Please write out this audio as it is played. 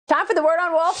Time for the word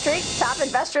on Wall Street. Top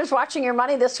investors watching your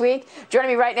money this week. Joining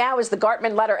me right now is the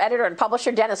Gartman letter editor and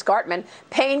publisher, Dennis Gartman,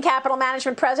 Payne Capital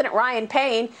Management President, Ryan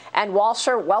Payne, and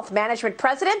Walser Wealth Management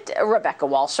President, Rebecca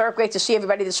Walser. Great to see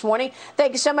everybody this morning.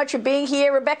 Thank you so much for being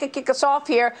here. Rebecca, kick us off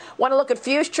here. Want to look at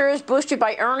futures boosted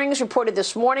by earnings reported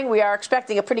this morning. We are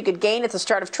expecting a pretty good gain at the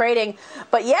start of trading.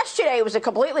 But yesterday was a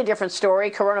completely different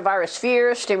story. Coronavirus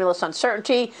fears, stimulus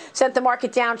uncertainty sent the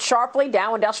market down sharply.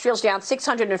 Dow Industrials down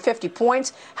 650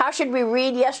 points. How should we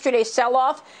read yesterday's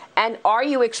sell-off? And are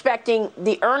you expecting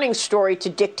the earnings story to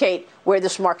dictate where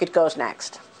this market goes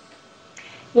next?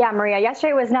 Yeah, Maria,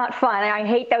 yesterday was not fun. I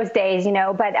hate those days,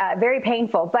 but very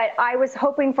painful. But I was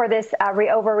hoping for this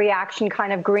overreaction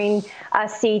kind of green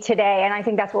sea today, and I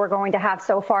think that's what we're going to have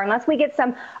so far, unless we get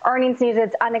some earnings news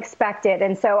that's unexpected.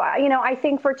 And so, I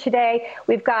think for today,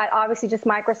 we've got obviously just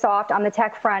Microsoft on the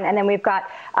tech front, and then we've got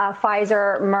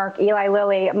Pfizer, Merck, Eli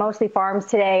Lilly, mostly farms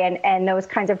today, and those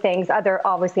kinds of things,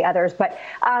 obviously others. But,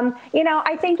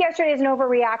 I think yesterday is an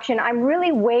overreaction. I'm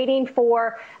really waiting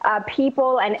for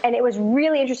people, and it was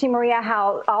really interesting, Maria,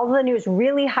 how all the news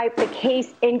really hyped the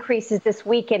case increases this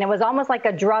weekend. It was almost like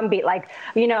a drumbeat, like,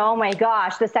 oh my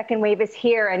gosh, the second wave is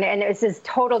here, and it's this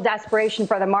total desperation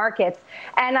for the markets.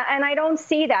 And I don't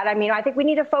see that. I mean, I think we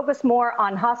need to focus more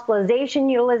on hospitalization,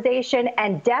 utilization,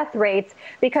 and death rates,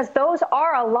 because those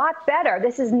are a lot better.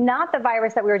 This is not the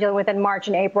virus that we were dealing with in March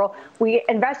and April.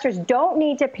 Investors don't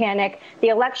need to panic. The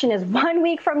election is 1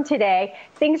 week from today.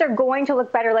 Things are going to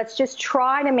look better. Let's just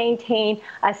try to maintain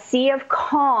a sea of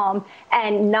calm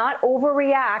and not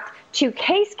overreact to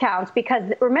case counts,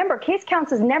 because remember, case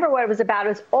counts is never what it was about. It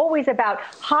was always about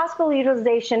hospital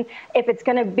utilization, if it's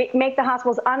going to make the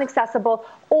hospitals inaccessible,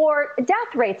 or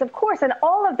death rates, of course. And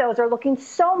all of those are looking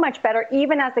so much better,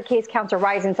 even as the case counts are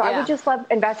rising. So I would just love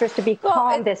investors to be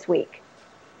calm this week.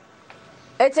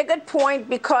 It's a good point,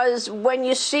 because when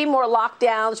you see more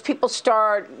lockdowns, people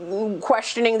start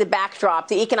questioning the backdrop,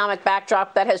 the economic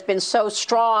backdrop that has been so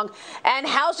strong. And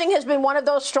housing has been one of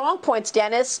those strong points,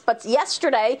 Dennis. But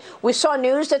yesterday, we saw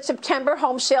news that September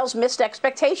home sales missed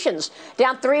expectations,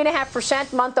 down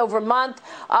 3.5% month over month.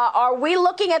 Are we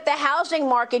looking at the housing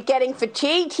market getting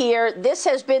fatigued here? This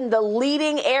has been the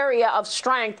leading area of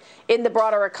strength in the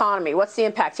broader economy. What's the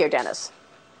impact here, Dennis?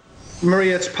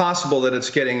 Maria, it's possible that it's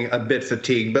getting a bit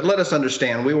fatigued, but let us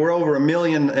understand, we were over 1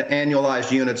 million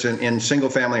annualized units in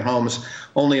single-family homes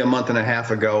only a month and a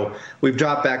half ago. We've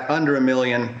dropped back under 1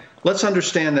 million. Let's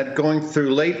understand that going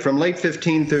through from late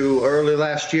 15 through early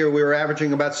last year, we were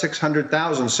averaging about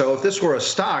 600,000. So if this were a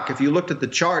stock, if you looked at the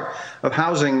chart of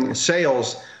housing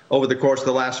sales over the course of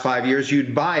the last 5 years,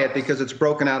 you'd buy it because it's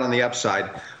broken out on the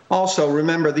upside. Also,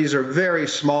 remember, these are very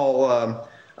small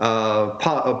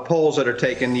polls that are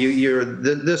taken.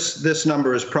 This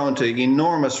number is prone to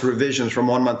enormous revisions from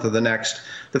 1 month to the next.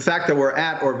 The fact that we're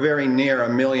at or very near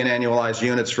 1 million annualized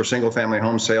units for single-family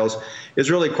home sales is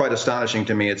really quite astonishing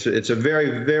to me. It's a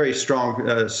very, very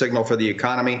strong signal for the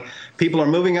economy. People are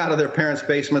moving out of their parents'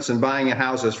 basements and buying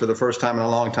houses for the first time in a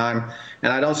long time,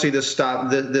 and I don't see this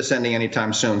ending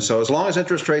anytime soon. So as long as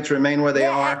interest rates remain where they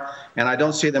are, and I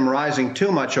don't see them rising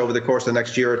too much over the course of the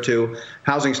next year or two,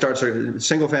 housing starts,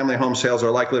 single-family home sales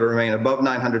are likely to remain above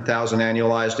 900,000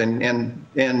 annualized,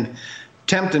 and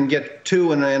tempt and get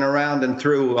to and around and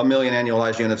through 1 million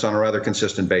annualized units on a rather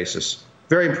consistent basis.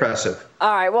 Very impressive.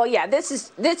 All right. Well, yeah, this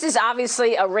is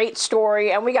obviously a rate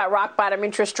story, and we got rock bottom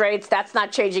interest rates. That's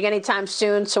not changing anytime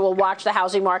soon. So we'll watch the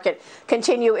housing market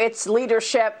continue its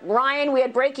leadership. Ryan, we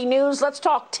had breaking news. Let's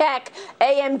talk tech.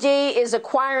 AMD is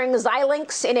acquiring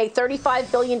Xilinx in a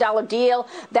 $35 billion deal.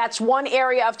 That's one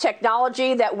area of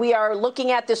technology that we are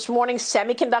looking at this morning.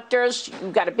 Semiconductors.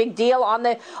 You've got a big deal on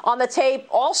the tape.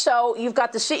 Also, you've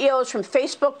got the CEOs from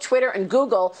Facebook, Twitter, and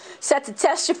Google set to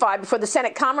testify before the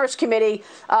Senate Commerce Committee.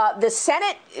 The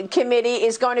Senate committee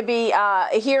is going to be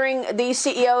hearing these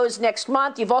CEOs next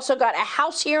month. You've also got a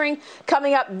House hearing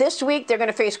coming up this week. They're going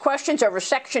to face questions over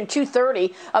Section 230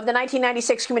 of the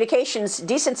 1996 Communications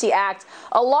Decency Act,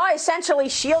 a law essentially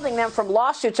shielding them from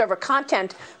lawsuits over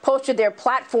content posted to their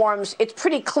platforms. It's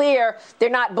pretty clear they're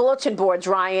not bulletin boards,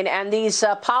 Ryan, and these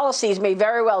policies may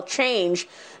very well change.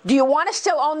 Do you want to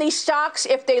still own these stocks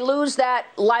if they lose that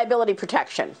liability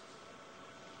protection?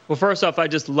 Well, first off, I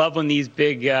just love when these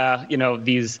big,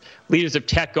 these leaders of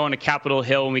tech go on to Capitol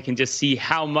Hill and we can just see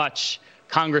how much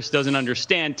Congress doesn't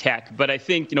understand tech. But I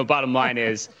think, bottom line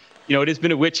is, it has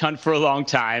been a witch hunt for a long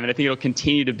time, and I think it'll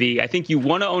continue to be. I think you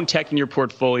want to own tech in your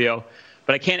portfolio,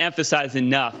 but I can't emphasize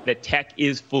enough that tech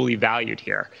is fully valued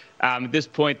here. At this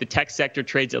point, the tech sector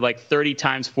trades at like 30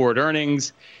 times forward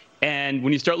earnings. And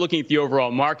when you start looking at the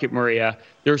overall market, Maria,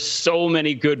 there's so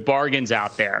many good bargains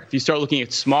out there. If you start looking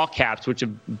at small caps, which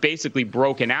have basically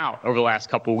broken out over the last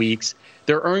couple of weeks,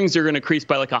 their earnings are going to increase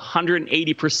by like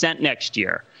 180% next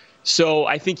year. So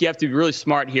I think you have to be really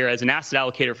smart here as an asset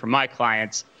allocator for my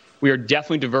clients. We are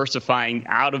definitely diversifying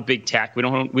out of big tech. We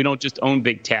don't just own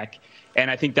big tech. And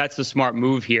I think that's the smart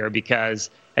move here, because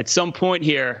at some point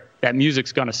here, that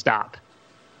music's going to stop.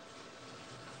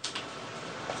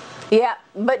 Yeah,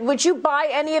 but would you buy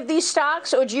any of these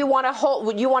stocks, or do you want to hold?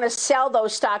 Would you want to sell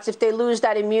those stocks if they lose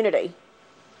that immunity?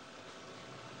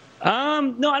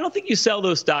 No, I don't think you sell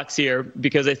those stocks here,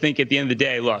 because I think at the end of the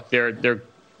day, look,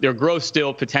 their growth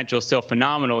potential is still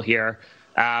phenomenal here.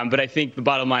 But I think the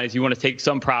bottom line is you want to take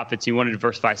some profits, you want to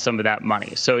diversify some of that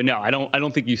money. So no, I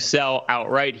don't think you sell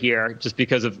outright here just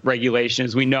because of regulation.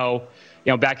 As we know,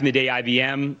 back in the day,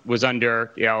 IBM was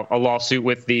under a lawsuit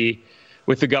with the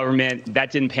government.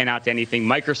 That didn't pan out to anything.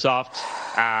 Microsoft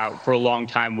for a long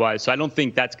time was. So I don't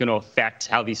think that's going to affect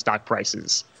how these stock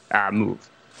prices move.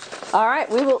 All right,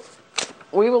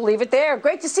 we will leave it there.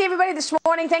 Great to see everybody this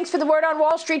morning. Thanks for the Word on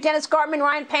Wall Street. Dennis Gartman,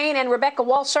 Ryan Payne, and Rebecca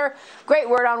Walser. Great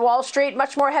Word on Wall Street.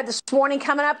 Much more ahead this morning.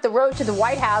 Coming up, the road to the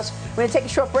White House. We're going to take a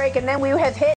short break, and then we have hit